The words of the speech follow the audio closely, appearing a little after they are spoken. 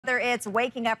Whether it's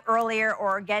waking up earlier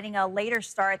or getting a later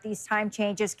start, these time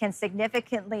changes can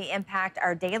significantly impact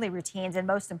our daily routines and,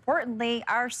 most importantly,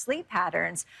 our sleep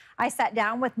patterns. I sat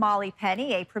down with Molly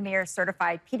Penney, a premier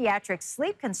certified pediatric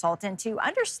sleep consultant, to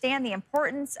understand the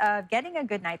importance of getting a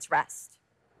good night's rest.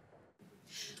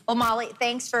 Well, Molly,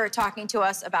 thanks for talking to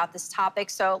us about this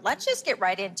topic. So let's just get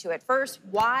right into it. First,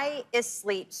 why is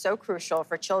sleep so crucial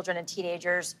for children and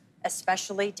teenagers,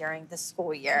 especially during the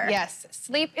school year? Yes,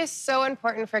 sleep is so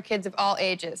important for kids of all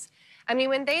ages. I mean,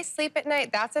 when they sleep at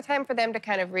night, that's a time for them to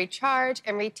kind of recharge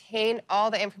and retain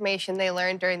all the information they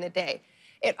learned during the day.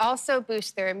 It also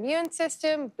boosts their immune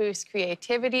system, boosts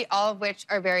creativity, all of which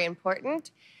are very important.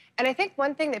 And I think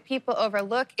one thing that people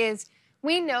overlook is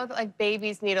we know that like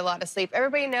babies need a lot of sleep.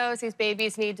 Everybody knows these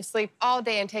babies need to sleep all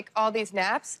day and take all these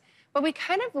naps, but we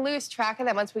kind of lose track of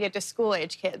that once we get to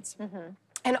school-age kids.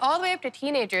 And all the way up to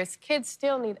teenagers, kids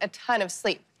still need a ton of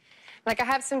sleep. Like I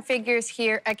have some figures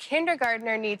here. A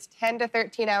kindergartner needs 10 to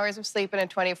 13 hours of sleep in a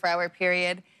 24-hour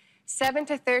period. 7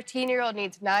 to 13-year-old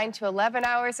needs 9 to 11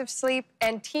 hours of sleep,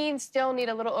 and teens still need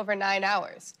a little over 9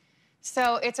 hours.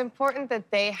 So it's important that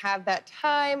they have that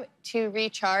time to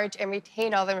recharge and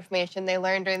retain all the information they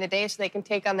learned during the day so they can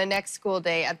take on the next school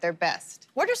day at their best.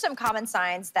 What are some common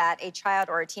signs that a child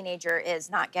or a teenager is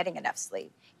not getting enough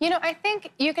sleep? You know, I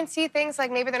think you can see things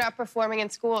like maybe they're not performing in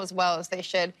school as well as they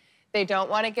should. They don't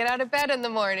want to get out of bed in the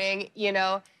morning, you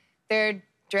know. They're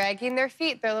dragging their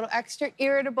feet. They're a little extra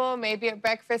irritable, maybe at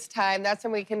breakfast time. That's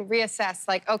when we can reassess,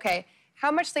 like, okay,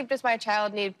 how much sleep does my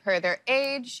child need per their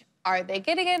age? Are they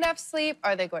getting enough sleep?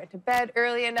 Are they going to bed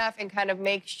early enough? And kind of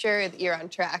make sure that you're on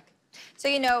track. So,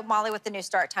 you know, Molly, with the new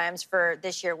start times for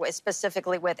this year,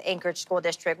 specifically with Anchorage School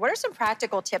District, what are some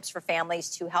practical tips for families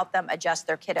to help them adjust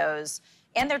their kiddos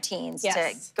and their teens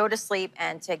to go to sleep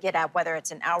and to get up, whether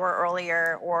it's an hour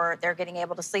earlier or they're getting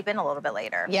able to sleep in a little bit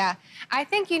later? Yeah, I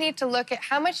think you need to look at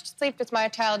how much sleep does my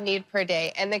child need per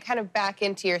day and then kind of back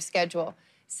into your schedule.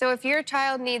 So if your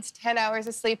child needs 10 hours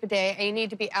of sleep a day and you need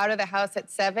to be out of the house at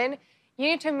 7, you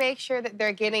need to make sure that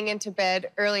they're getting into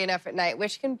bed early enough at night,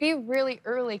 which can be really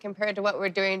early compared to what we're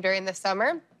doing during the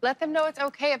summer. Let them know it's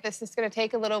okay if this is going to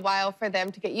take a little while for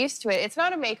them to get used to it. It's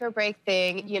not a make or break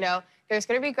thing, you know. There's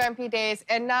going to be grumpy days,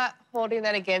 and not holding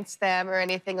that against them or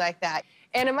anything like that.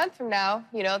 And a month from now,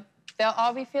 you know, they'll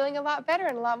all be feeling a lot better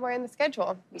and a lot more in the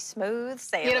schedule. Be smooth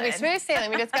sailing. It'll be smooth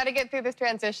sailing. We just got to get through this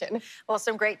transition. Well,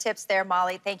 some great tips there,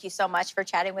 Molly. Thank you so much for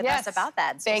chatting with us about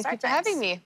that. Thank you for having me.